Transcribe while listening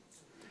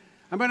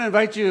I'm going to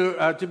invite you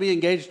to be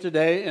engaged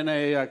today in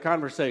a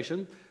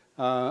conversation,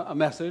 a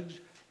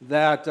message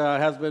that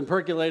has been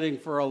percolating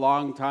for a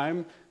long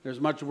time. There's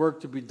much work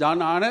to be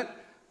done on it,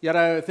 yet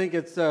I think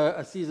it's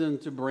a season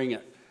to bring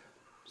it.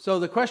 So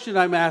the question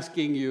I'm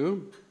asking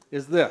you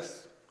is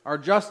this: are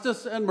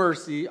justice and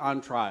mercy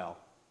on trial?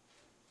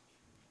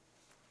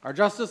 Are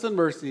justice and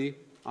mercy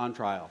on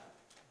trial?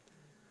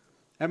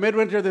 At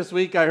Midwinter this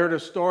week, I heard a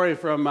story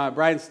from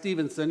Brian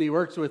Stevenson. He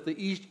works with the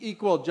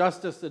Equal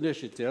Justice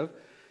Initiative.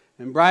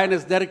 And Brian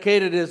has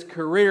dedicated his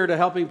career to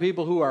helping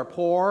people who are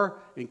poor,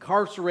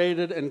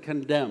 incarcerated, and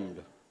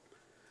condemned.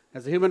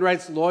 As a human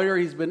rights lawyer,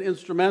 he's been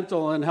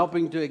instrumental in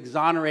helping to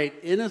exonerate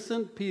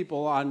innocent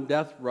people on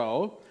death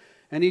row.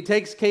 And he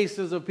takes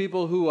cases of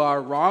people who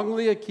are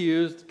wrongly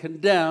accused,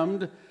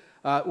 condemned,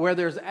 where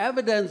there's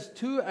evidence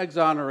to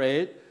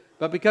exonerate,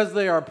 but because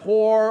they are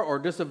poor or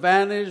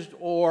disadvantaged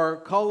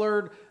or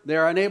colored, they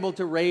are unable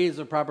to raise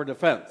a proper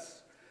defense.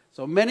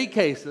 So many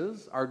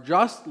cases are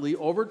justly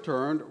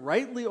overturned,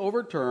 rightly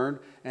overturned,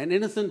 and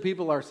innocent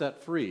people are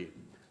set free,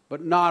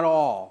 but not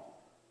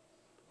all.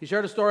 He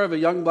shared a story of a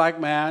young black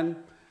man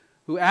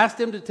who asked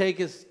him to take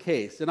his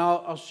case, and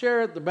I'll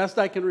share it the best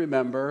I can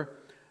remember.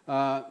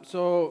 And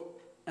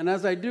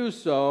as I do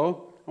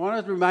so, I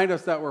want to remind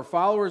us that we're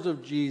followers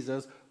of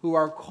Jesus who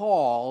are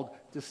called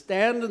to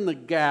stand in the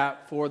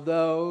gap for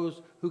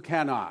those who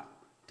cannot,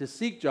 to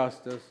seek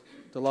justice,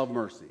 to love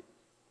mercy.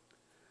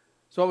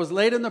 So it was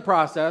late in the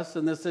process,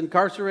 and this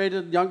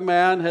incarcerated young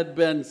man had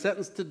been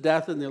sentenced to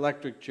death in the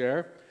electric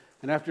chair.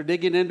 And after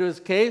digging into his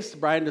case,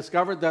 Brian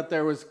discovered that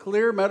there was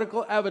clear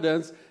medical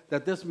evidence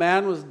that this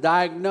man was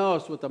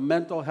diagnosed with a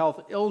mental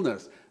health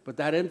illness, but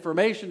that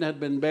information had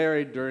been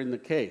buried during the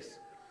case.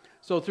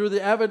 So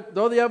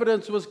though the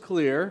evidence was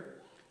clear,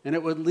 and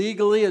it would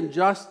legally and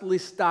justly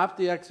stop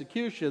the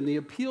execution, the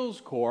appeals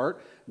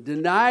court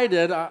denied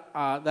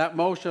that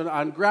motion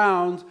on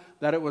grounds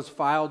that it was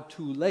filed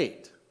too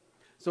late.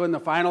 So in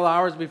the final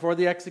hours before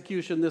the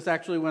execution, this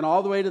actually went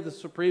all the way to the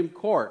Supreme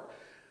Court.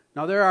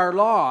 Now, there are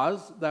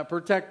laws that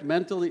protect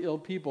mentally ill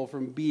people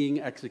from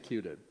being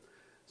executed.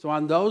 So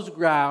on those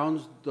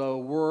grounds, the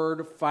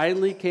word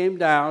finally came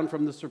down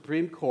from the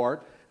Supreme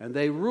Court, and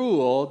they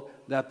ruled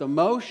that the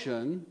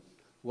motion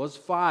was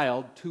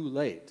filed too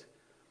late.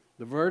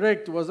 The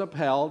verdict was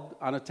upheld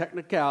on a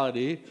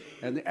technicality,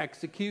 and the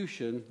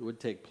execution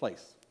would take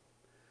place.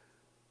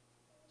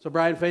 So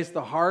Brian faced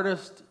the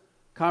hardest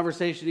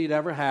conversation he'd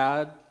ever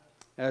had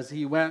as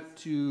he went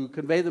to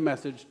convey the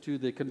message to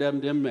the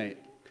condemned inmate.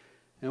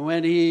 And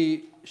when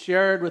he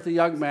shared with the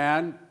young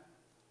man,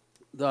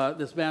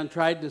 this man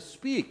tried to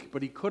speak,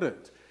 but he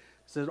couldn't. He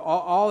said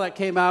all that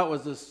came out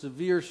was a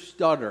severe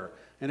stutter,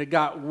 and it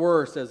got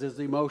worse as his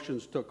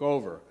emotions took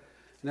over.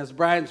 And as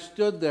Brian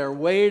stood there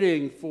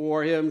waiting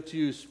for him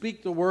to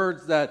speak the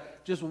words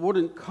that just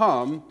wouldn't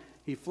come,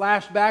 he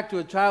flashed back to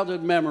a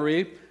childhood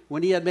memory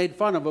when he had made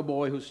fun of a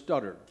boy who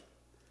stuttered.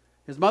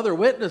 His mother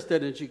witnessed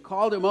it, and she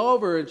called him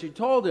over, and she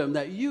told him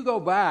that you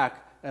go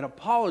back and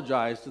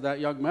apologize to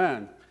that young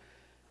man.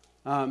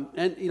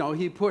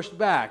 He pushed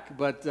back,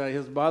 but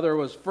his mother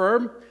was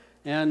firm,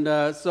 and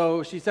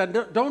so she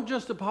said, don't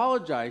just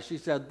apologize. She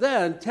said,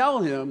 then tell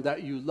him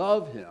that you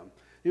love him.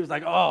 He was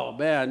like, oh,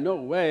 man, no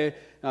way.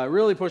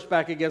 Really pushed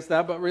back against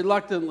that, but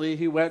reluctantly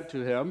he went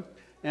to him,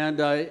 and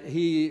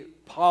he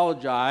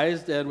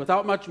apologized, and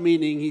without much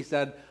meaning, he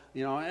said,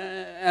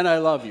 and I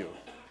love you.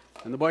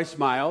 And the boy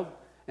smiled,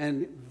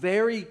 and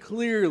very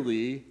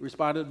clearly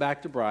responded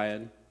back to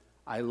Brian,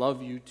 I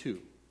love you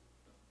too.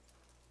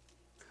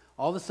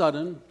 All of a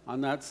sudden,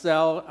 on that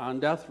cell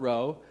on death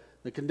row,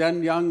 the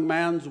condemned young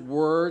man's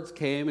words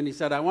came, and he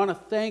said, I want to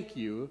thank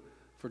you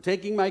for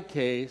taking my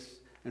case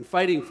and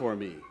fighting for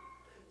me.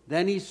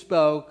 Then he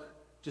spoke,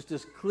 just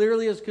as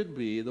clearly as could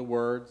be, the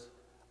words,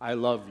 I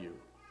love you.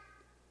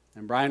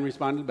 And Brian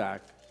responded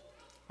back,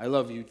 I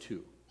love you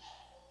too.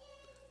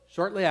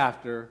 Shortly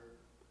after,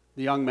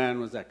 the young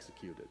man was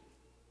executed.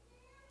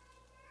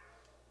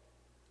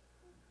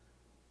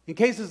 In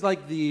cases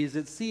like these,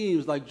 it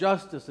seems like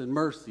justice and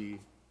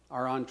mercy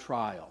are on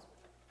trial.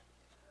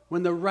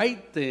 When the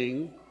right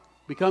thing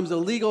becomes a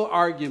legal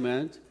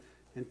argument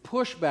and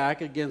pushback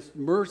against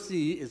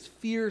mercy is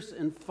fierce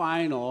and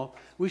final,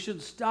 we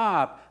should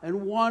stop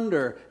and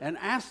wonder and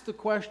ask the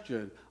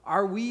question,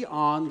 are we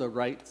on the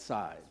right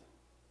side?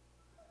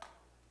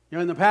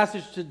 In the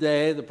passage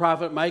today, the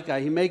prophet Micah,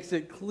 he makes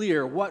it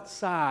clear what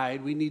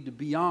side we need to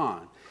be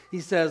on.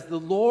 He says, the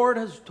Lord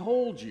has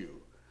told you,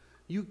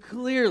 you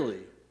clearly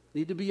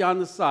need to be on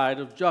the side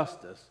of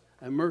justice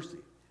and mercy.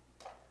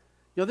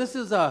 This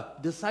is a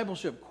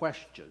discipleship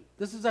question.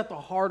 This is at the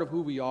heart of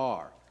who we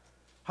are.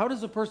 How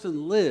does a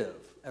person live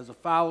as a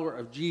follower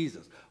of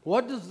Jesus?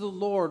 What does the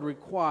Lord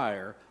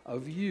require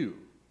of you?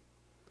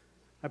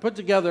 I put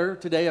together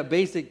today a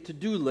basic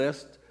to-do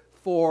list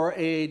for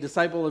a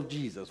disciple of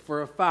Jesus,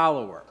 for a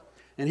follower.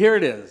 And here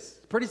it is.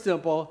 It's pretty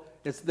simple.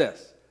 It's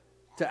this: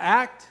 to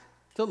act,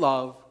 to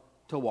love,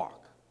 to walk.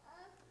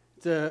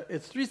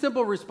 It's three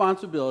simple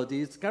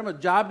responsibilities. It's kind of a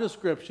job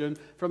description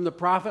from the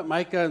prophet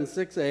Micah in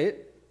 6:8.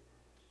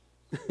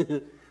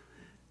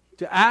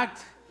 To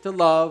act, to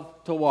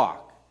love, to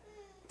walk.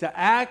 To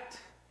act,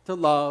 to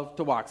love,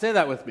 to walk. Say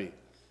that with me.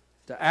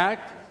 To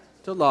act,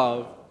 to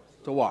love,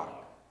 to walk.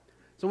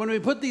 So when we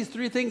put these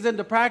three things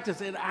into practice,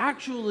 it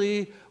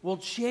actually will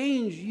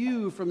change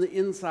you from the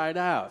inside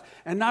out.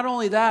 And not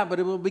only that, but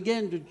it will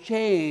begin to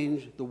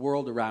change the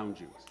world around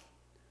you.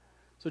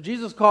 So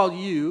Jesus called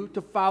you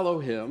to follow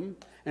him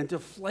and to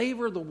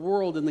flavor the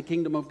world in the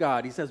kingdom of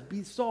God. He says,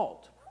 be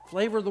salt,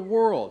 flavor the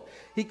world.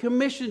 He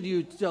commissioned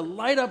you to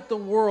light up the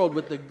world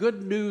with the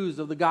good news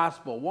of the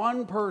gospel,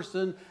 one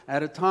person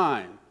at a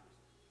time.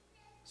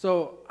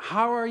 So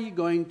how are you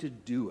going to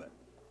do it?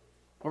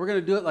 Well, we're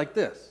going to do it like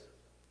this.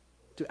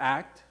 To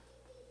act,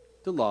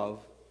 to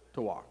love,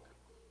 to walk.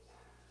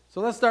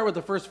 So let's start with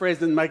the first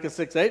phrase in Micah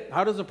 6:8.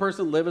 How does a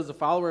person live as a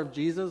follower of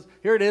Jesus?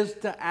 Here it is,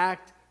 to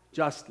act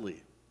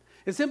justly.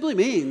 It simply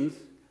means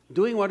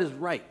doing what is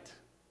right.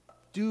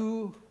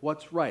 Do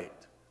what's right.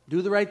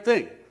 Do the right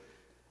thing.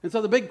 And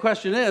so the big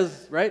question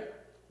is, right,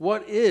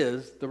 what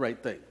is the right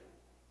thing?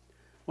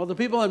 Well, the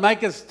people in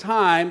Micah's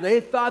time, they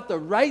thought the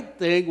right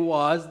thing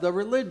was the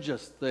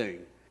religious thing.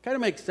 Kind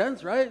of makes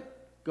sense, right?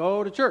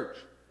 Go to church.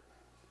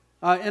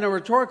 In a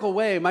rhetorical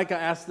way, Micah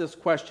asks this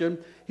question.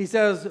 He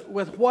says,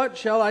 with what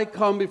shall I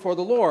come before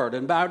the Lord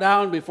and bow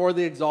down before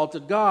the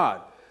exalted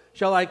God?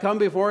 Shall I come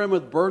before him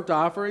with burnt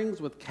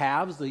offerings, with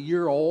calves a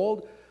year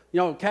old? You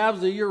know,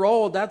 calves a year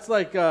old, that's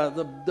like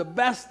the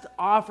best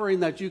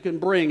offering that you can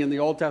bring in the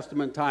Old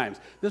Testament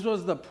times. This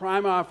was the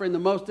prime offering, the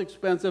most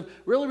expensive,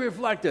 really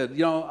reflected,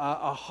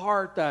 a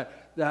heart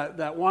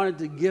that wanted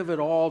to give it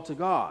all to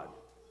God.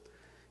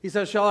 He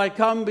says, shall I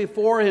come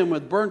before him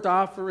with burnt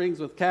offerings,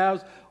 with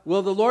calves?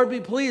 Will the Lord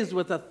be pleased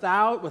with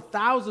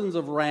thousands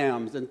of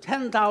rams and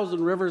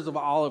 10,000 rivers of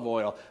olive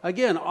oil?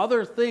 Again,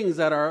 other things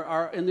that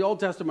are in the Old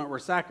Testament were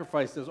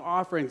sacrificed as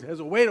offerings, as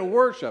a way to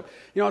worship.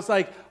 It's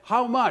like,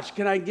 how much?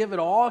 Can I give it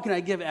all? Can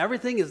I give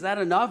everything? Is that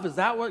enough? Is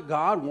that what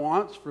God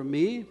wants from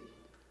me?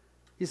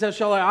 He says,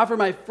 shall I offer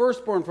my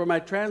firstborn for my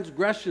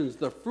transgressions,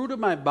 the fruit of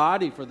my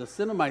body for the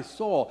sin of my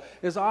soul?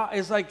 It's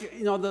like,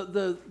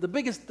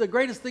 the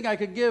greatest thing I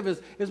could give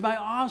is my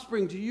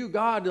offspring to you,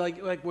 God.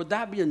 Like, would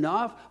that be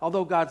enough?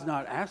 Although God's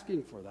not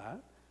asking for that.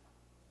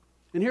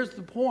 And here's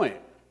the point.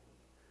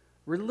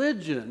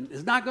 Religion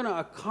is not going to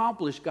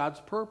accomplish God's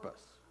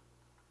purpose.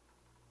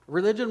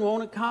 Religion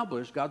won't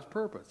accomplish God's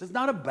purpose. It's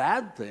not a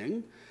bad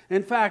thing.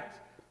 In fact,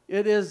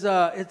 it's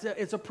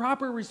a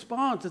proper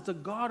response. It's a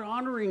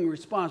God-honoring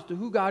response to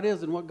who God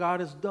is and what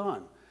God has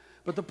done.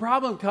 But the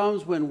problem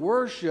comes when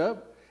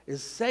worship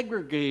is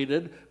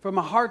segregated from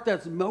a heart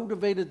that's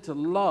motivated to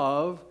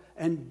love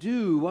and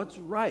do what's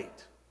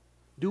right.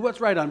 Do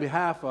what's right on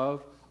behalf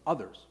of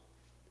others.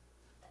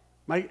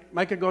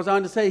 Micah goes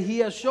on to say, he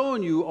has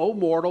shown you, O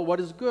mortal,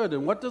 what is good.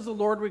 And what does the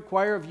Lord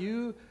require of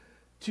you?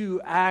 To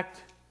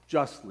act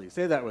justly.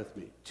 Say that with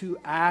me. To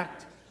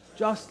act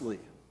justly.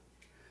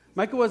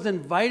 Micah was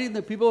inviting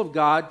the people of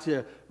God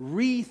to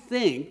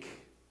rethink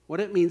what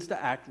it means to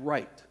act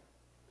right.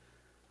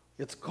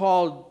 It's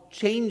called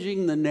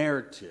changing the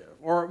narrative,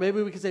 or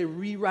maybe we could say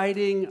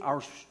rewriting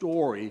our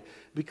story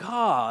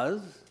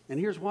because, and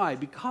here's why,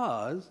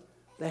 because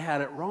they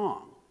had it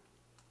wrong.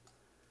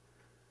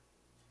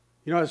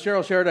 As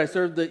Cheryl shared, I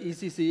served the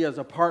ECC as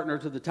a partner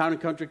to the Town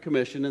and Country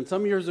Commission, and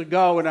some years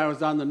ago when I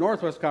was on the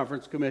Northwest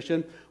Conference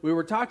Commission, we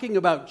were talking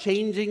about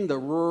changing the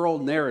rural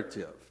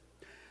narrative.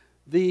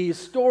 The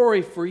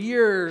story for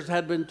years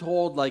had been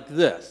told like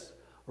this.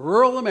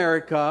 Rural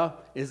America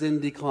is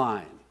in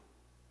decline.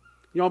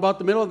 About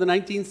the middle of the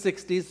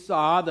 1960s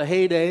saw the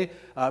heyday,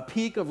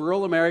 peak of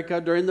rural America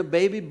during the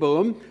baby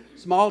boom.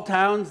 Small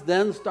towns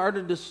then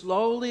started to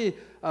slowly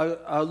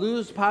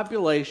lose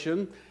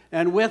population,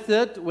 and with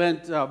it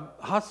went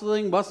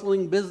hustling,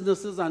 bustling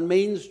businesses on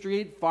Main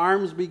Street.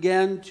 Farms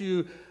began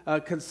to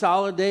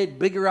consolidate,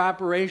 bigger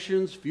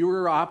operations,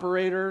 fewer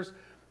operators.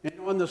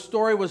 And when the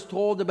story was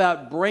told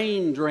about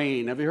brain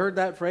drain, have you heard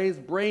that phrase,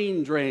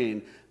 brain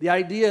drain? The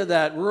idea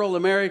that rural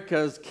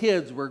America's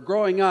kids were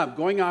growing up,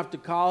 going off to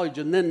college,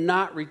 and then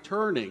not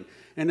returning,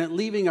 and then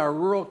leaving our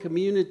rural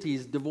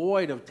communities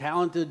devoid of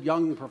talented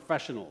young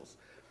professionals.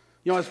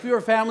 As fewer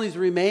families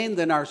remained,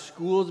 then our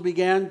schools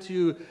began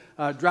to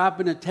drop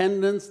in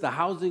attendance, the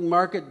housing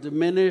market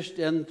diminished,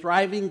 and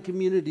thriving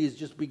communities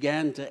just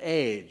began to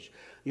age.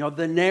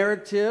 The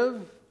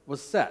narrative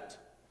was set.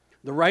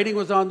 The writing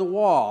was on the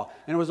wall,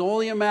 and it was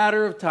only a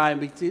matter of time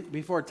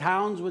before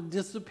towns would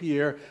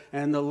disappear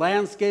and the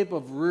landscape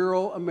of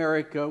rural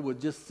America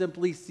would just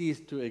simply cease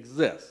to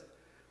exist.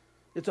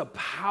 It's a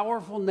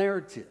powerful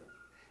narrative.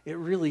 It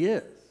really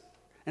is.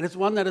 And it's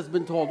one that has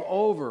been told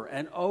over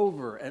and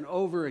over and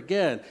over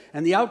again.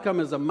 And the outcome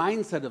is a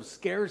mindset of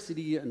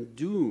scarcity and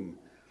doom.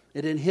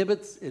 It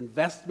inhibits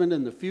investment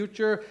in the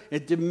future.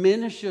 It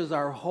diminishes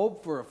our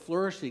hope for a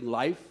flourishing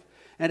life.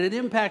 And it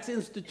impacts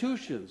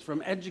institutions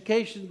from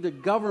education to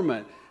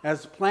government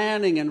as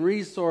planning and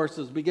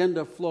resources begin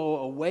to flow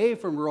away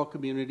from rural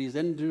communities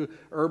into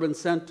urban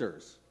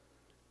centers.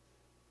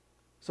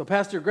 So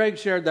Pastor Greg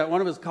shared that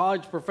one of his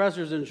college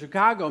professors in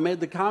Chicago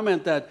made the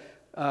comment that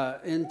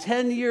in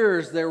 10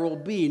 years, there will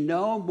be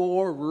no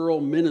more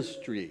rural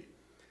ministry.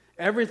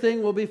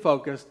 Everything will be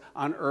focused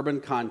on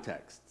urban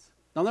contexts.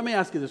 Now, let me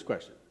ask you this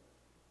question.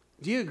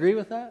 Do you agree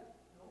with that?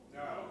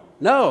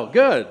 No,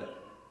 good.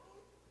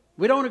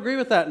 We don't agree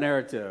with that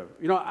narrative.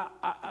 You know,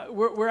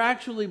 we're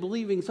actually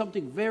believing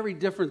something very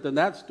different than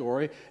that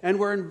story, and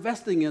we're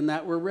investing in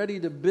that. We're ready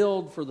to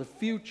build for the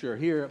future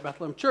here at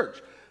Bethlehem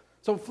Church.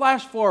 So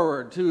flash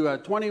forward to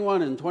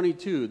 21 and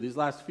 22, these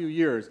last few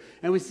years,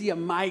 and we see a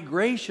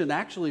migration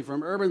actually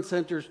from urban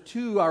centers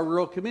to our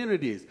rural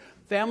communities.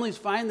 Families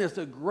find this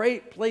a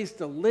great place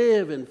to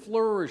live and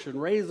flourish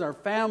and raise our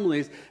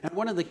families. And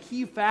one of the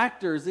key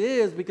factors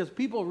is because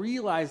people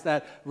realize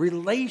that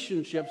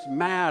relationships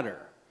matter.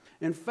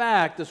 In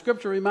fact, the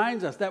scripture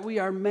reminds us that we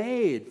are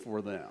made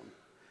for them.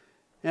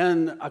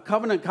 And a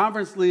covenant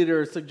conference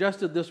leader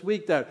suggested this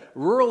week that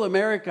rural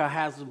America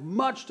has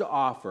much to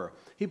offer.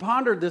 He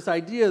pondered this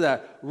idea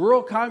that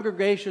rural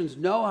congregations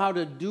know how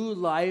to do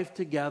life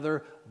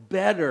together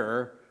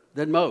better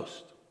than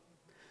most.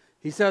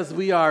 He says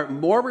we are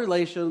more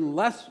relational,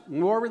 less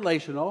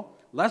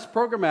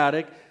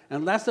programmatic,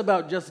 and less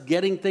about just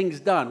getting things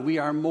done. We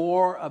are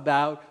more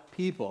about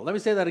people. Let me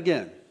say that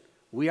again.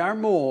 We are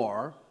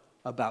more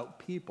about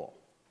people.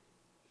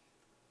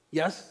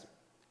 Yes,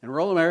 in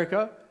rural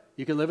America,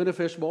 you can live in a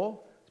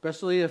fishbowl,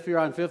 especially if you're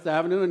on Fifth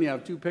Avenue and you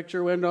have two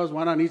picture windows,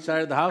 one on each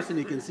side of the house, and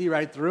you can see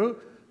right through.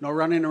 No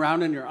running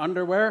around in your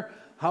underwear.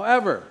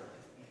 However,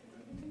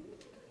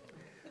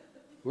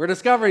 we're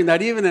discovering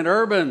that even in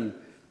urban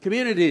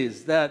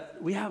communities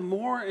that we have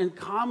more in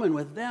common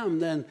with them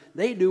than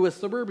they do with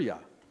suburbia.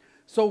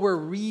 So we're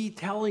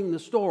retelling the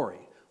story.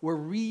 We're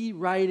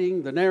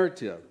rewriting the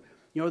narrative.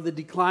 You know, the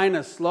decline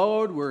has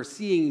slowed. We're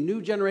seeing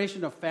new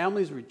generation of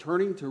families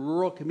returning to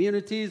rural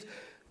communities.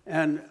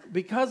 And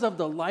because of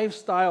the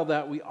lifestyle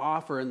that we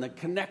offer and the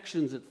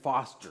connections it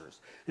fosters.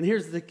 And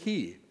here's the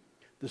key.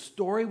 The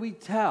story we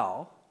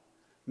tell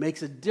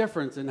makes a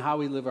difference in how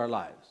we live our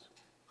lives.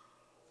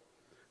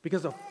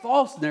 Because a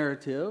false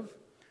narrative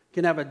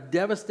can have a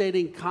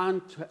devastating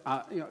consequence.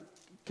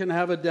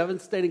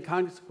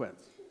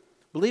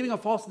 Believing a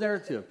false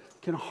narrative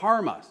can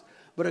harm us,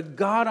 but a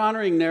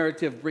God-honoring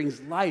narrative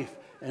brings life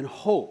and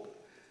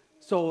hope.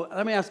 So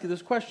let me ask you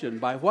this question.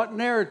 By what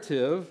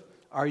narrative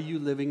are you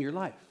living your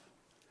life?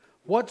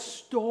 What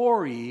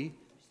story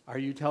are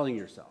you telling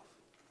yourself?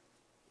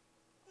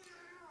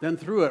 Then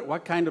through it,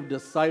 what kind of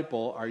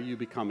disciple are you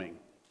becoming?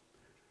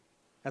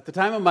 At the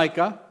time of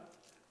Micah,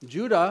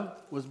 Judah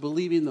was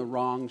believing the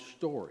wrong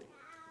story.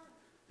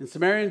 In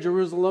Samaria and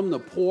Jerusalem, the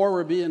poor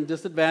were being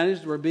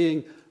disadvantaged, were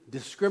being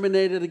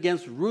discriminated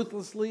against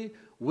ruthlessly.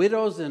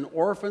 Widows and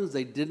orphans,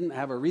 they didn't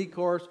have a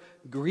recourse.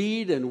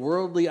 Greed and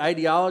worldly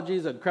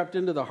ideologies had crept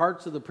into the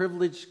hearts of the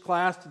privileged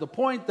class to the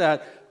point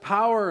that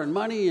power and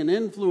money and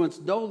influence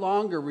no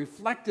longer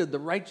reflected the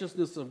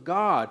righteousness of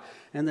God.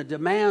 And the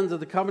demands of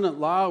the covenant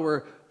law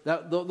were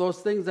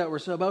those things that were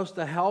supposed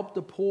to help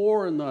the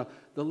poor and the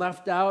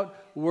left out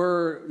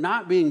were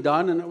not being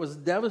done, and it was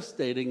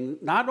devastating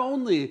not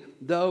only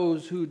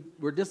those who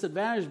were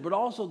disadvantaged, but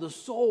also the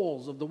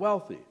souls of the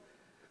wealthy.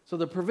 So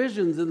the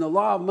provisions in the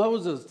law of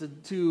Moses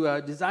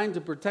designed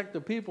to protect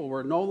the people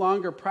were no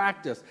longer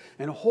practiced,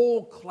 and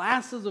whole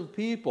classes of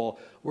people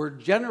were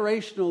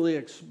generationally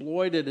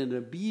exploited and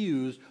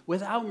abused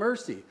without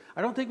mercy.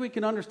 I don't think we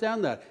can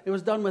understand that. It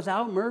was done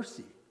without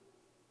mercy.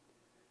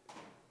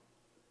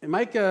 In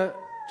Micah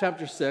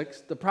chapter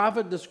 6, the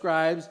prophet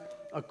describes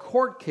a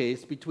court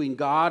case between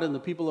God and the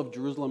people of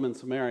Jerusalem and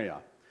Samaria.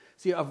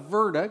 See, a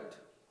verdict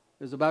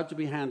is about to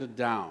be handed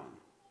down.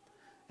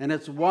 And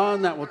it's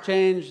one that will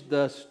change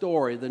the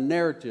story, the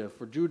narrative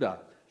for Judah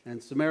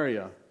and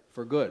Samaria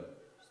for good.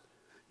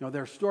 You know,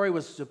 their story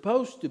was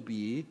supposed to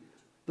be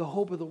the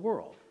hope of the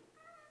world.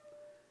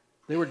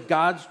 They were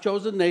God's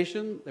chosen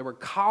nation. They were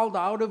called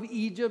out of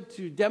Egypt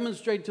to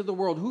demonstrate to the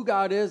world who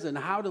God is and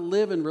how to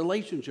live in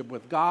relationship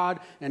with God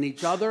and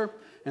each other.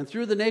 And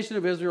through the nation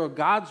of Israel,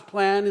 God's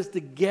plan is to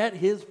get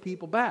his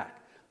people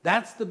back.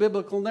 That's the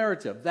biblical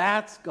narrative.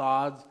 That's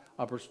God's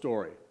upper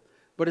story.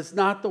 But it's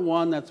not the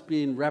one that's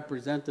being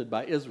represented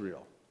by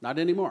Israel. Not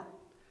anymore.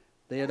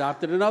 They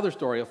adopted another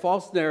story, a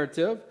false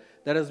narrative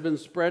that has been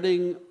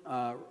spreading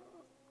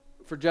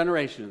for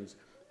generations.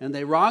 And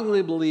they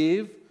wrongly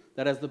believe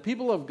that as the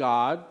people of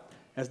God,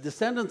 as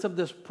descendants of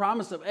this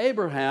promise of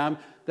Abraham,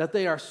 that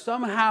they are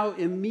somehow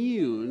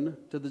immune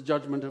to the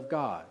judgment of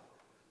God.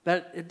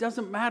 That it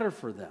doesn't matter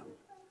for them.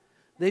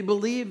 They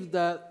believe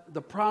that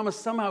the promise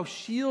somehow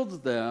shields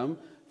them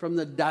from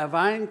the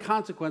divine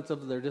consequence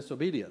of their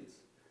disobedience.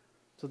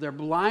 So they're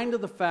blind to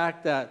the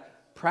fact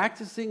that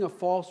practicing a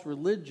false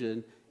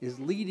religion is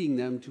leading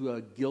them to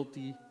a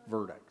guilty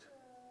verdict.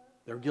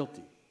 They're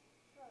guilty.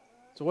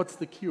 So what's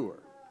the cure?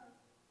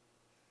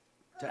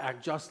 To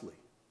act justly.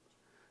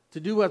 To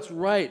do what's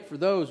right for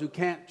those who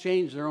can't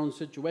change their own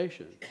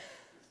situation.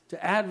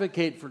 To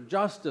advocate for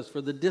justice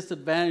for the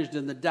disadvantaged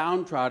and the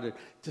downtrodden.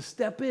 To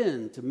step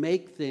in to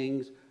make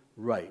things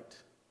right.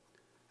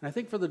 And I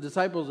think for the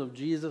disciples of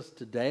Jesus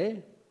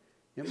today,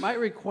 it might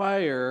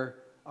require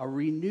a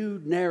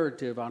renewed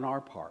narrative on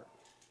our part.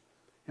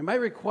 It might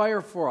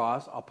require for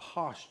us a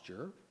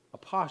posture,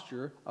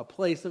 a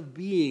place of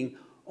being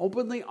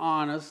openly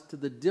honest to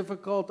the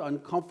difficult,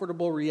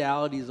 uncomfortable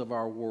realities of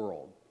our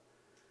world.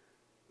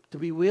 To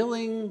be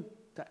willing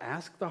to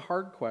ask the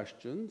hard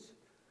questions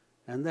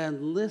and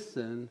then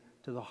listen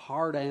to the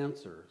hard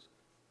answers,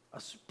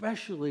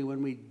 especially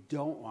when we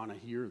don't want to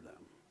hear them.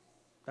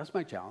 That's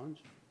my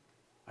challenge.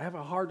 I have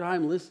a hard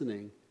time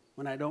listening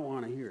when I don't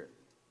want to hear it.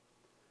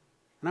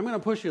 And I'm going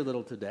to push you a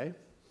little today.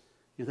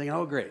 You're thinking,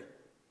 oh, great.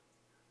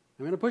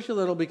 I'm going to push you a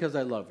little because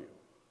I love you.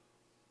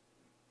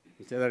 Let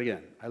me say that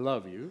again. I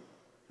love you,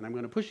 and I'm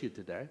going to push you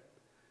today.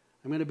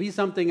 I'm going to be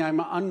something I'm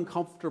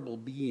uncomfortable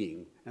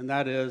being, and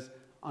that is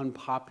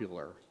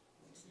unpopular.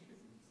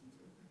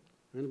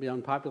 I'm going to be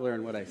unpopular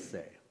in what I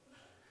say.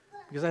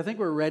 Because I think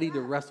we're ready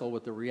to wrestle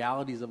with the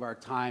realities of our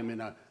time in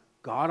a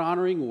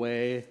God-honoring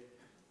way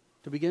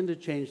to begin to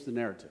change the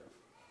narrative.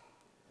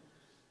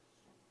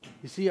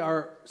 You see,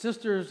 our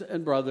sisters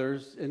and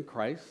brothers in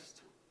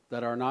Christ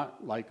that are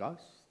not like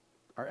us,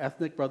 our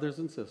ethnic brothers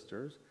and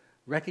sisters,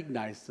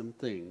 recognize some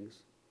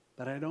things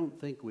that I don't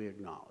think we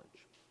acknowledge.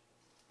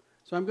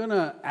 So I'm going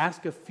to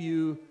ask a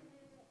few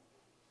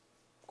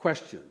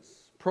questions,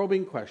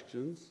 probing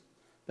questions,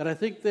 that I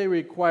think they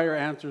require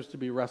answers to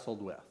be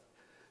wrestled with.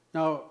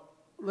 Now,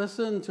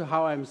 listen to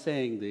how I'm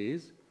saying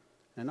these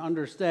and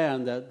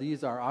understand that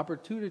these are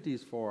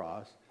opportunities for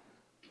us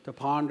to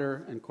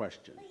ponder and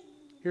question.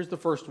 Here's the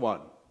first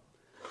one.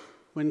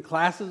 When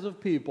classes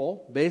of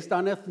people based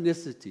on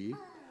ethnicity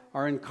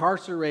are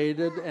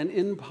incarcerated and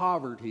in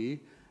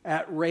poverty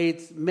at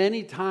rates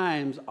many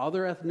times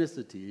other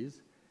ethnicities,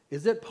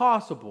 is it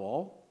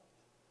possible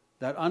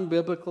that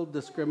unbiblical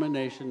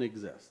discrimination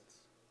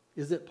exists?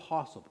 Is it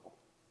possible?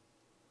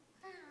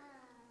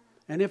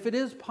 And if it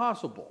is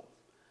possible,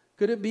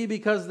 could it be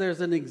because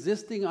there's an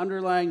existing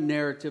underlying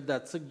narrative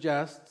that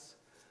suggests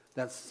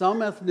that some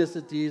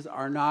ethnicities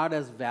are not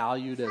as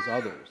valued as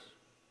others?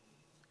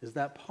 Is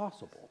that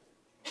possible?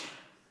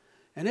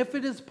 And if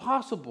it is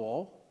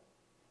possible,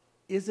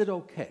 is it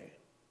okay?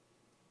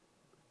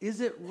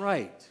 Is it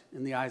right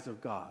in the eyes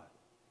of God?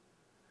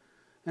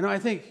 And I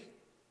think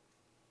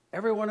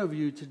every one of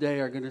you today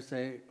are going to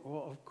say,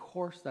 well, of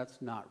course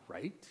that's not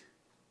right.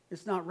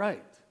 It's not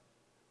right.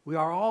 We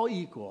are all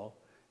equal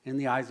in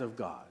the eyes of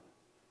God.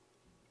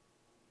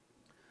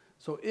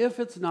 So if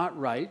it's not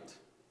right,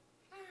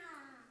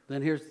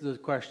 then here's the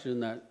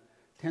question that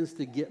tends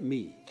to get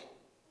me.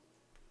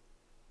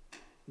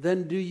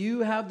 Then do you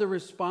have the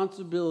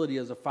responsibility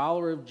as a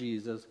follower of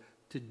Jesus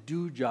to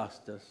do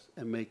justice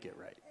and make it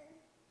right?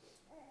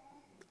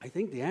 I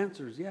think the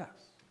answer is yes.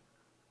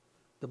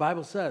 The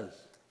Bible says,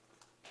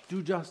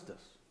 do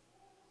justice.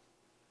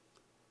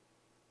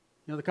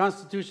 You know, the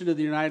Constitution of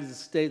the United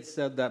States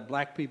said that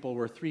black people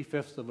were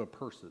 3/5 of a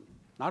person.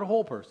 Not a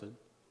whole person,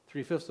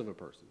 3/5 of a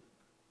person.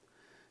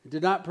 It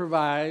did not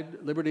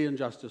provide liberty and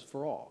justice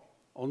for all,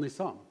 only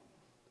some.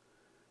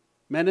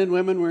 Men and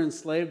women were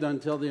enslaved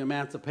until the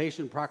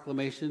Emancipation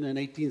Proclamation in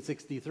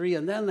 1863,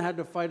 and then had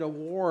to fight a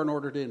war in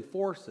order to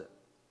enforce it.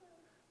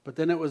 But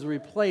then it was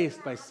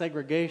replaced by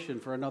segregation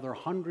for another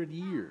 100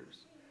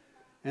 years.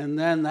 And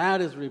then that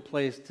is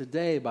replaced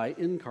today by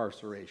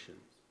incarceration.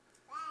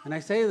 And I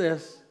say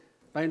this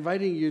by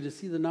inviting you to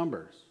see the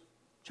numbers.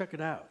 Check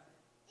it out.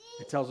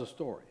 It tells a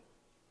story.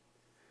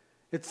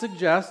 It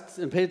suggests,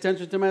 and pay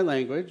attention to my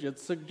language, it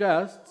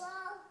suggests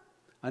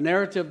a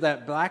narrative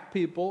that black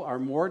people are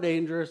more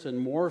dangerous and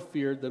more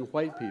feared than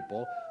white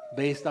people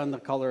based on the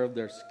color of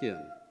their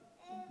skin.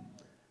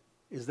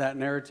 Is that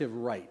narrative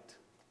right?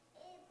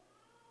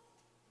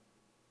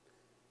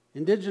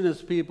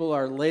 Indigenous people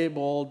are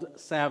labeled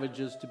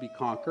savages to be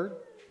conquered.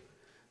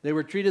 They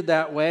were treated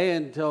that way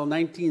until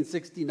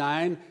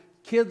 1969.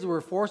 Kids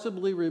were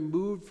forcibly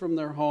removed from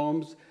their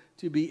homes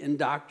to be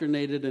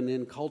indoctrinated and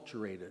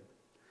enculturated.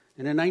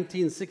 And in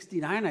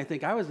 1969, I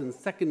think I was in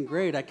second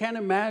grade. I can't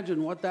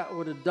imagine what that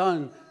would have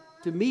done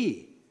to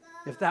me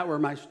if that were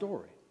my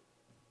story.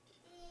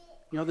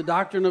 You know, the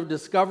doctrine of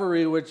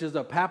discovery, which is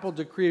a papal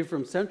decree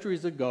from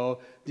centuries ago,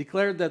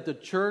 declared that the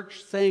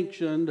church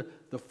sanctioned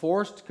the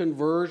forced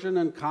conversion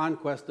and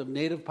conquest of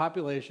native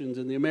populations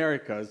in the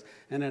Americas,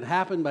 and it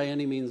happened by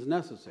any means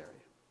necessary.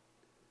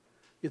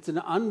 It's an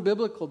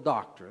unbiblical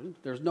doctrine.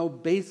 There's no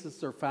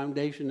basis or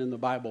foundation in the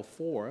Bible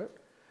for it.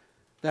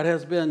 That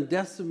has been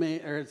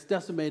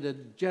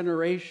decimated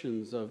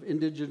generations of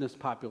indigenous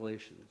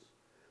populations.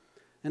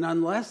 And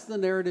unless the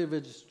narrative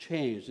is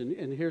changed,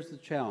 and here's the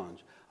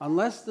challenge,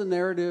 unless the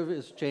narrative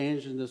is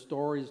changed and the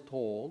story is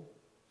told,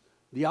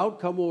 the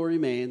outcome will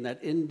remain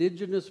that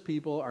indigenous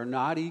people are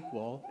not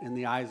equal in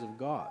the eyes of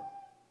God.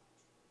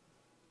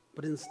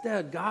 But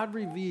instead, God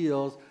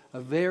reveals a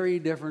very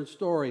different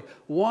story,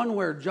 one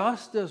where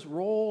justice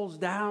rolls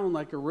down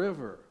like a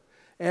river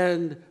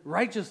and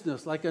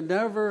righteousness like a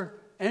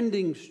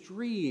never-ending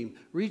stream,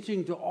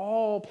 reaching to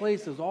all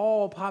places,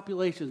 all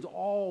populations,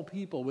 all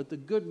people with the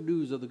good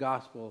news of the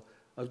gospel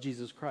of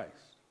Jesus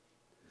Christ.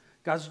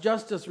 God's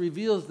justice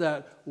reveals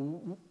that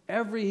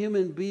every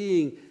human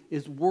being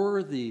is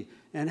worthy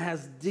and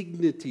has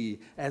dignity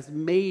as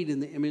made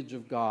in the image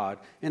of God.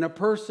 And a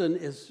person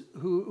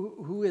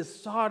who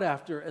is sought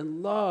after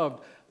and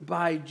loved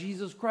by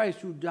Jesus Christ,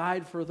 who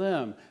died for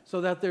them,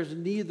 so that there's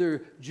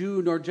neither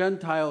Jew nor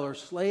Gentile or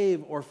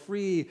slave or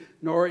free,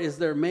 nor is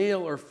there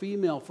male or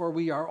female, for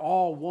we are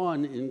all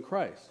one in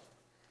Christ.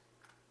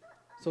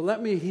 So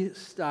let me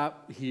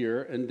stop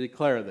here and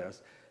declare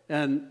this.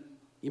 And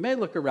you may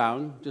look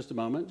around just a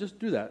moment. Just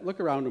do that.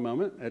 Look around a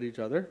moment at each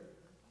other.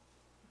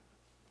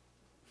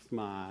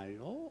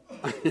 Smile.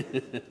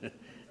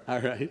 All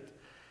right.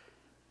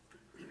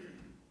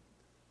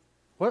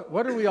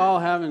 What do we all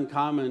have in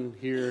common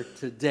here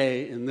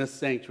today in this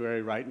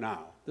sanctuary right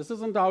now? This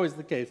isn't always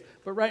the case,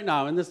 but right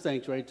now in this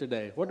sanctuary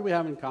today, what do we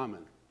have in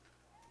common?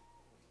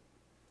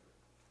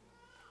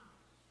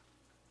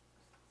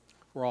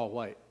 We're all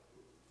white.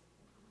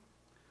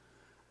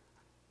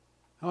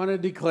 I want to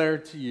declare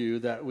to you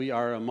that we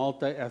are a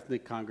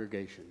multi-ethnic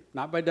congregation.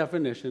 Not by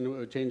definition,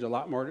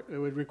 it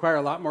would require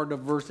a lot more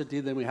diversity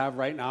than we have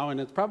right now,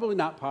 and it's probably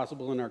not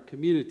possible in our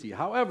community.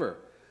 However,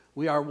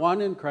 we are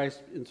one in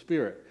Christ in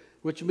spirit,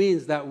 which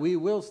means that we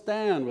will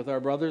stand with our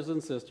brothers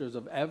and sisters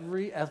of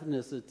every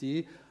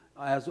ethnicity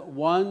as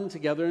one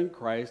together in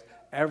Christ.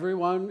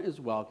 Everyone is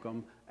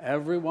welcome,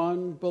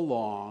 everyone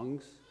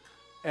belongs,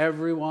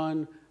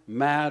 everyone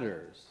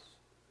matters.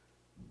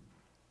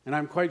 And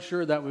I'm quite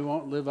sure that we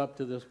won't live up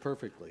to this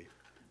perfectly.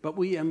 But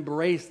we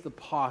embrace the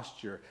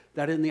posture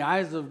that in the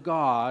eyes of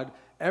God,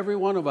 every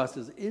one of us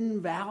is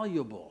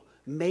invaluable,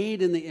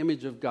 made in the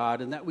image of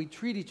God, and that we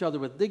treat each other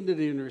with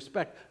dignity and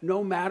respect,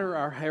 no matter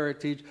our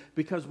heritage,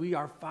 because we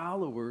are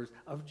followers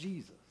of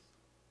Jesus.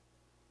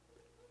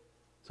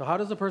 So how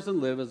does a person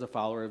live as a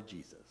follower of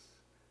Jesus?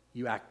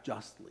 You act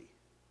justly,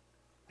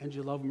 and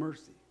you love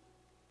mercy.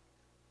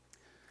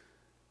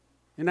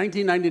 In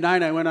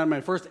 1999, I went on my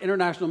first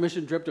international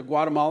mission trip to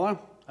Guatemala.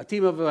 A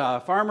team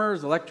of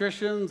farmers,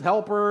 electricians,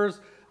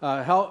 helpers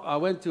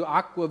went to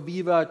Aqua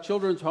Viva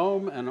Children's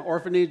Home, an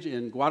orphanage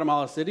in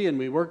Guatemala City, and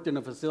we worked in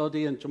a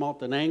facility in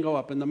Chimaltenango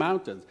up in the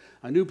mountains,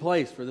 a new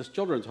place for this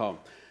children's home.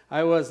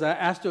 I was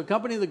asked to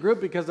accompany the group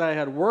because I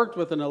had worked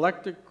with an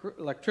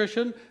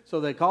electrician, so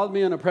they called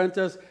me an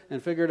apprentice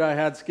and figured I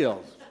had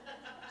skills.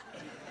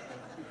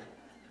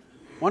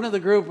 One of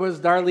the group was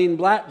Darlene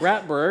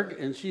Bratberg,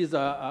 and she's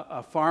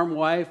a farm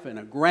wife and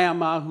a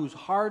grandma whose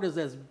heart is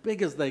as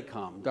big as they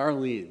come,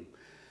 Darlene.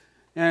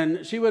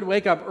 And she would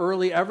wake up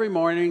early every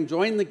morning,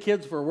 join the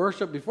kids for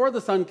worship before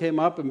the sun came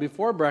up and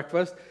before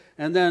breakfast,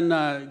 and then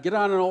get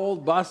on an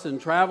old bus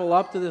and travel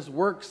up to this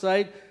work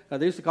site.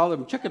 They used to call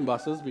them chicken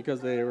buses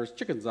because there was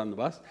chickens on the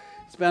bus.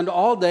 Spend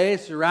all day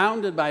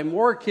surrounded by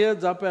more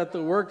kids up at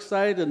the work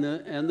site, and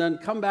then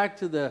come back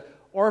to the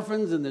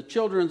orphans in the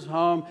children's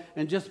home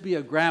and just be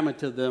a grandma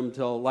to them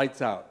till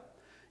lights out.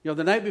 You know,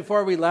 the night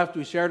before we left,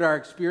 we shared our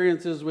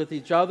experiences with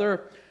each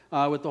other,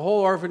 with the whole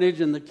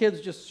orphanage, and the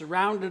kids just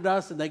surrounded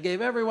us, and they gave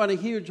everyone a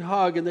huge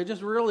hug, and they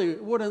just really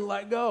wouldn't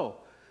let go.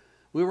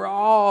 We were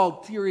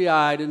all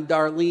teary-eyed, and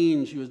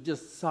Darlene, she was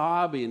just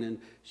sobbing, and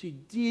she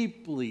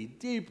deeply,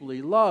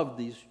 deeply loved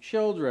these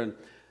children.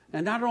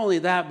 And not only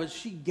that, but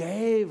she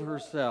gave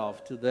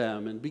herself to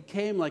them and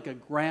became like a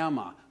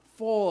grandma,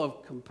 full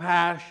of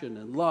compassion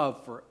and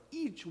love for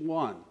each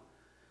one.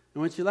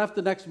 And when she left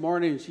the next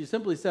morning, she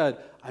simply said,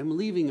 "I'm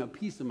leaving a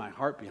piece of my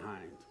heart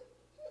behind."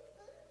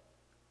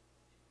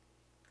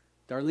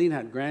 Darlene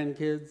had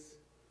grandkids.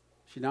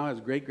 She now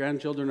has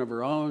great-grandchildren of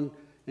her own,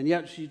 and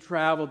yet she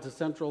traveled to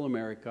Central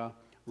America,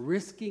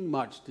 risking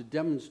much to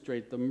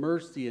demonstrate the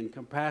mercy and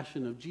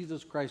compassion of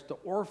Jesus Christ to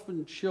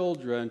orphan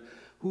children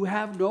who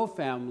have no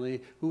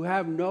family, who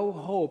have no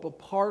hope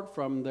apart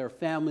from their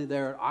family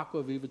there at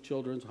Aqua Viva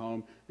Children's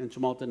Home in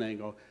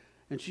Chimaltenango.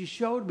 And she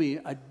showed me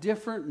a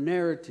different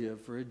narrative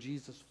for a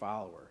Jesus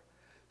follower.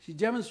 She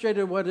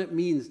demonstrated what it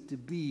means to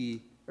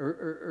be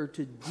or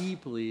to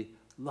deeply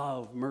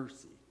love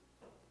mercy.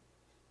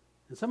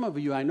 And some of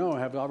you I know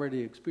have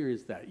already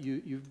experienced that.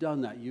 You've done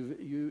that.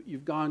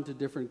 You've gone to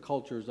different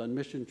cultures on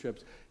mission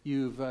trips.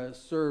 You've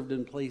served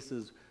in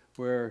places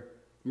where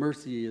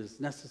mercy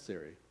is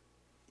necessary.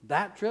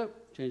 That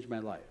trip changed my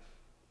life.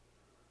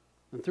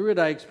 And through it,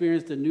 I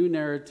experienced a new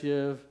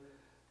narrative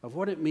of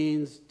what it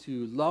means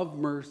to love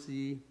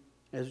mercy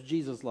as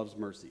Jesus loves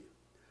mercy.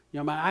 You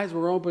know, my eyes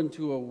were open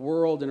to a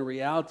world and a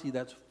reality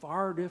that's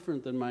far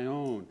different than my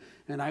own.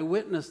 And I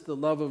witnessed the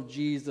love of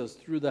Jesus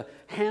through the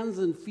hands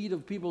and feet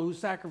of people who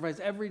sacrifice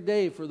every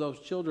day for those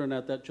children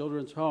at that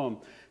children's home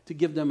to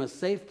give them a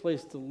safe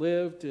place to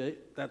live,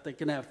 that they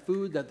can have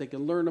food, that they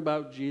can learn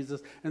about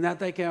Jesus, and that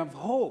they can have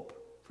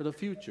hope for the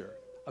future,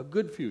 a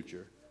good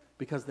future,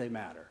 because they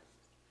matter.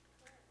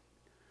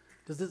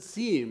 Does it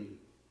seem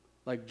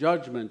like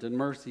judgment and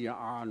mercy are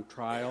on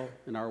trial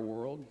in our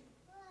world?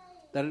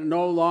 That it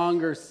no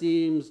longer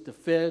seems to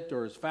fit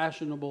or is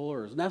fashionable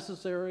or is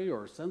necessary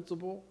or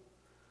sensible?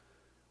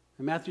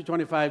 In Matthew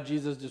 25,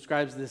 Jesus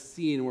describes this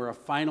scene where a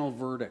final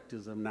verdict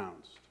is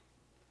announced.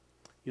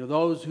 You know,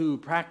 those who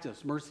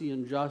practice mercy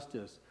and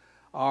justice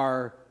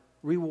are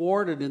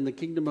rewarded in the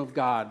kingdom of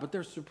God, but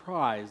they're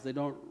surprised. They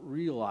don't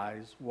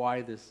realize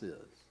why this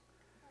is.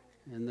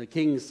 And the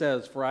king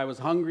says, "For I was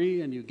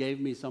hungry, and you gave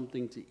me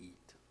something to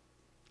eat.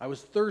 I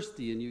was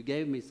thirsty, and you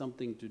gave me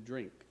something to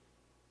drink."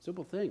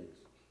 Simple things.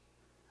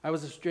 "I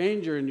was a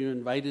stranger, and you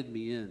invited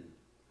me in.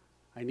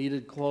 I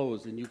needed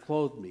clothes, and you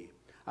clothed me.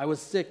 I was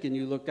sick, and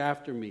you looked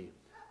after me.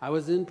 I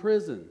was in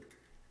prison,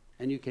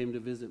 and you came to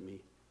visit me."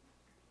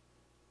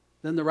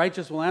 Then the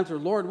righteous will answer,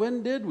 "Lord,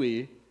 when did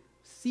we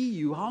see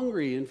you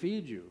hungry and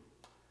feed you?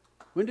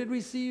 When did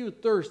we see you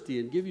thirsty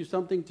and give you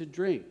something to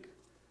drink?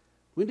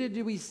 When did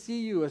we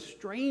see you a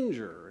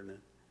stranger and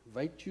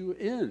invite you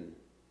in?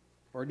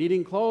 Or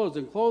needing clothes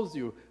and clothe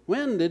you?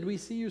 When did we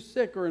see you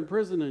sick or in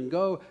prison and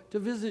go to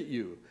visit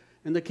you?"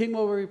 And the king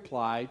will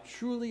reply,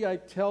 "Truly I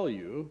tell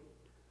you,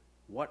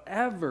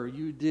 whatever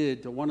you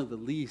did to one of the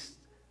least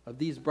of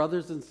these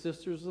brothers and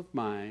sisters of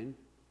mine,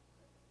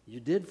 you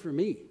did for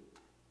me."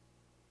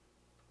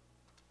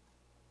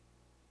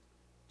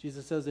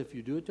 Jesus says, if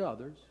you do it to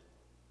others,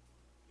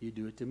 you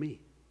do it to me.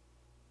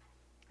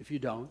 If you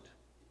don't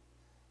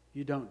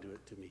do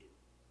it to me.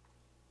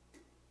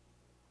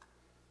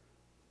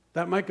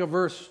 That Micah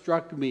verse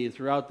struck me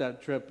throughout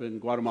that trip in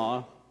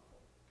Guatemala.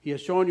 "He has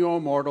shown you,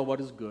 O mortal,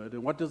 what is good,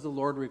 and what does the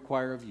Lord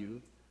require of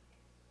you?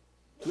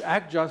 To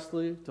act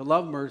justly, to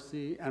love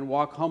mercy, and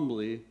walk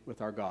humbly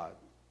with our God."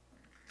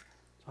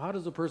 So how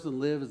does a person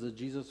live as a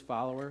Jesus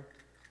follower?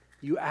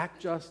 You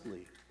act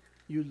justly,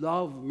 you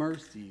love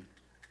mercy,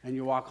 and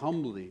you walk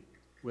humbly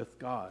with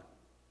God.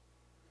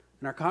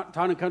 And our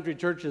town and country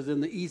churches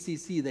in the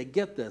ECC, they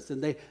get this,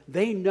 and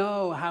they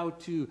know how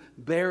to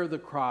bear the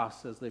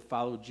cross as they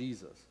follow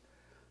Jesus.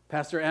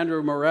 Pastor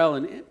Andrew Morrell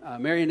in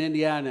Marion,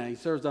 Indiana, he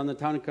serves on the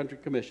Town and Country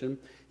Commission.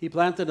 He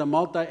planted a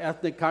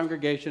multi-ethnic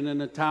congregation in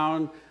a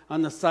town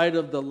on the site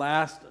of the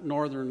last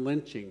northern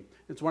lynching.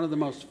 It's one of the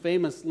most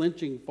famous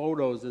lynching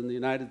photos in the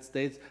United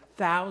States.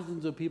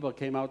 Thousands of people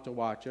came out to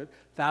watch it.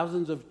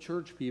 Thousands of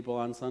church people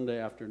on Sunday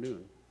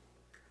afternoon.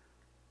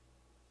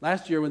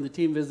 Last year, when the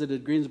team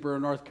visited Greensboro,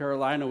 North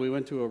Carolina, we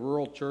went to a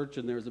rural church,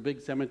 and there was a big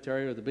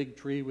cemetery with a big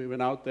tree. We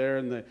went out there,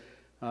 and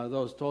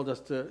those told us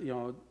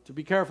to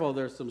be careful.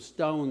 There's some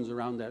stones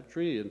around that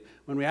tree. And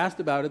when we asked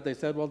about it, they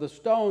said, well, the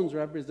stones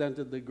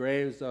represented the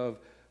graves of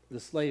the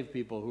slave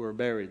people who were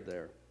buried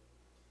there.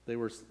 They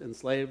were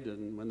enslaved,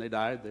 and when they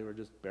died, they were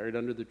just buried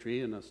under the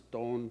tree, and a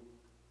stone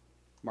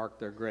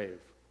marked their grave.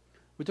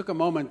 We took a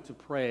moment to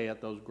pray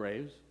at those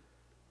graves,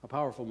 a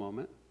powerful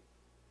moment.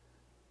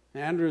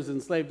 Andrew's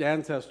enslaved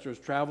ancestors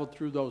traveled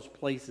through those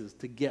places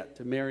to get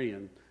to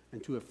Marion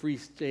and to a free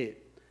state.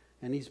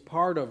 And he's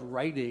part of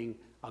writing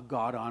a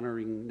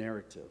God-honoring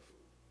narrative.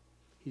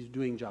 He's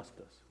doing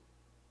justice.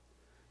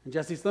 And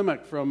Jesse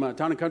Slimak from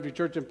Town and Country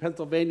Church in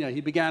Pennsylvania,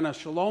 he began a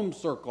Shalom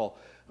Circle,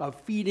 a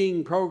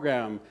feeding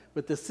program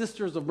with the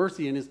Sisters of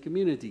Mercy in his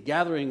community,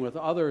 gathering with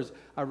others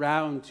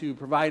around to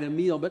provide a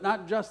meal. But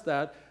not just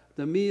that,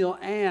 the meal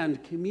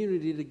and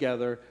community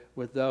together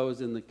with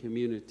those in the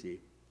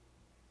community.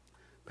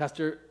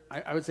 Pastor,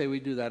 I would say we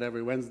do that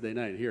every Wednesday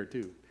night here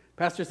too.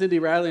 Pastor Cindy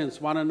Riley in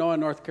Swannanoa,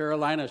 North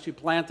Carolina, she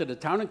planted a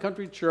Town and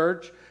Country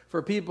Church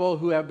for people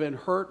who have been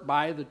hurt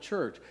by the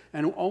church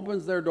and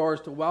opens their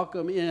doors to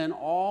welcome in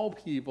all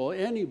people,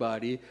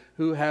 anybody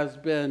who has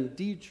been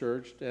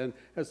de-churched and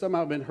has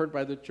somehow been hurt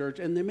by the church.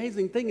 And the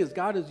amazing thing is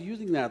God is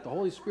using that. The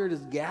Holy Spirit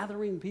is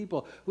gathering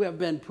people who have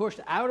been pushed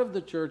out of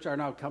the church are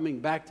now coming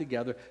back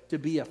together to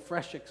be a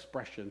fresh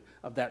expression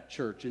of that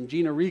church. And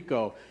Gina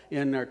Rico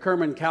in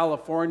Kerman,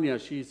 California,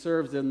 she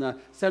serves in the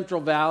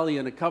Central Valley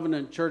in a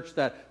covenant church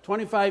that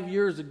 25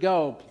 years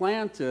ago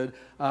planted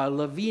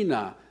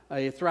Lavina,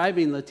 a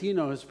thriving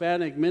Latino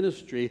Hispanic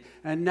ministry.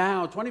 And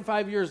now,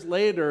 25 years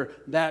later,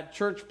 that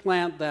church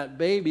plant, that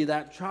baby,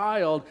 that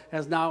child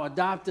has now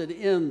adopted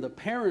in the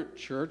parent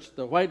church,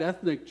 the white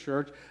ethnic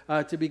church,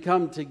 to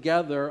become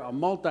together a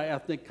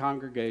multi-ethnic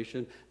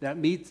congregation that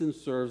meets and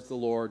serves the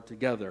Lord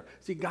together.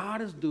 See,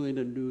 God is doing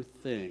a new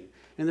thing.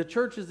 And the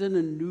church is in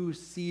a new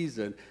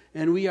season,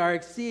 and we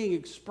are seeing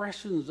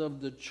expressions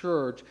of the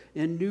church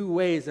in new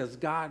ways as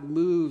God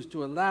moves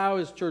to allow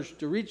his church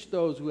to reach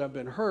those who have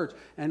been hurt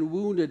and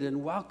wounded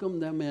and welcome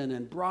them in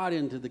and brought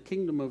into the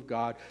kingdom of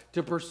God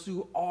to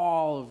pursue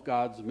all of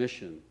God's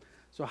mission.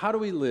 So how do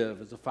we live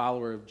as a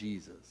follower of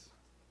Jesus?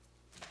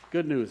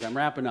 Good news, I'm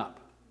wrapping up.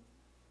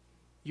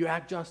 You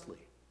act justly.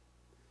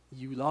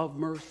 You love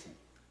mercy.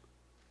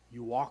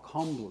 You walk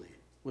humbly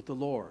with the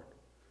Lord.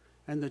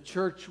 And the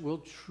church will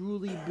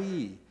truly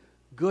be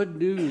good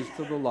news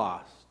to the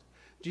lost.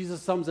 Jesus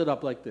sums it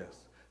up like this.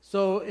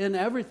 So in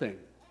everything,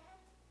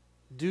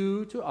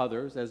 do to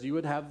others as you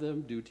would have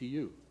them do to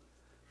you.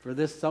 For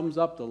this sums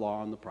up the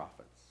law and the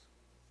prophets.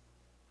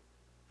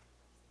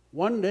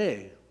 One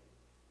day,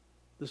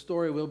 the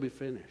story will be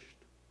finished.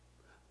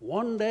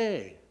 One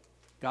day,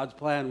 God's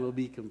plan will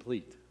be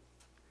complete.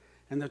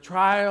 And the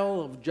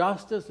trial of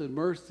justice and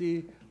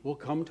mercy will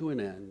come to an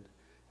end,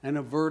 and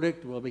a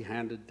verdict will be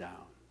handed down.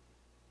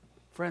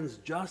 Friends,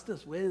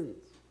 justice wins.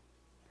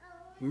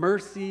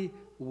 Mercy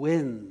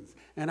wins.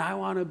 And I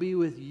want to be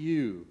with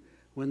you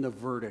when the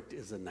verdict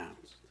is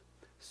announced,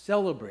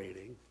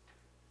 celebrating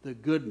the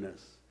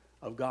goodness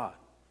of God.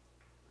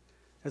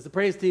 As the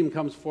praise team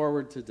comes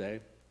forward today,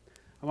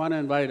 I want to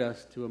invite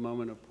us to a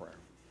moment of prayer.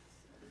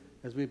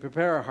 As we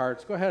prepare our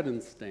hearts, go ahead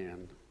and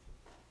stand.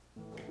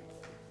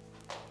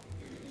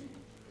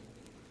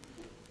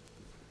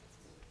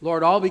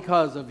 Lord, all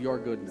because of your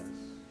goodness,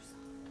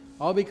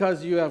 all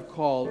because you have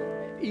called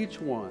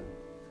each one,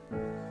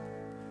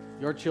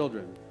 your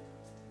children,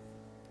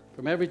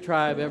 from every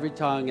tribe, every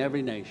tongue,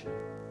 every nation.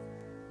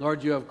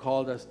 Lord, you have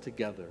called us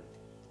together,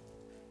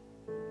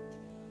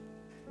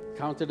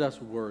 counted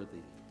us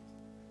worthy.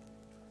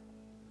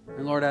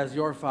 And Lord, as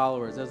your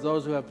followers, as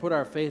those who have put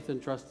our faith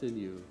and trust in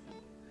you,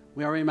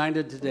 we are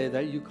reminded today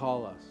that you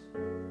call us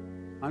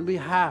on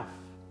behalf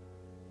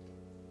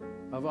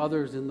of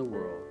others in the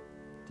world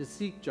to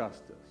seek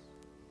justice,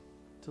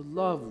 to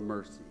love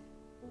mercy,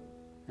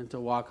 and to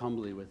walk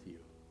humbly with you.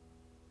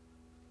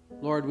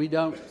 Lord, we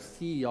don't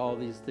see all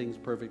these things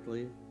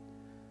perfectly.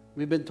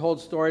 We've been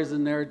told stories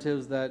and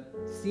narratives that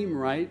seem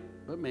right,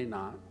 but may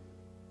not.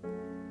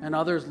 And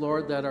others,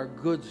 Lord, that are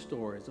good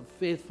stories of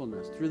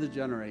faithfulness through the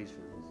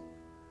generations.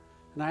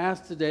 And I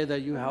ask today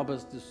that you help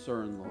us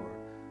discern, Lord,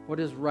 what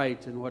is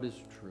right and what is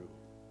true.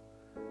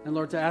 And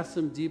Lord, to ask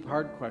some deep,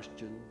 hard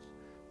questions,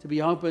 to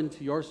be open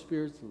to your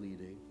Spirit's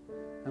leading.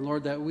 And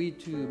Lord, that we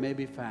too may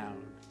be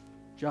found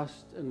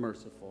just and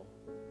merciful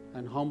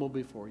and humble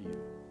before you,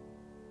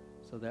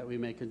 so that we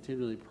may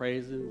continually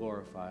praise and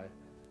glorify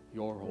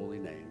your holy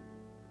name.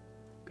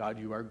 God,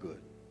 you are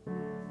good.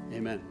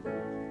 Amen.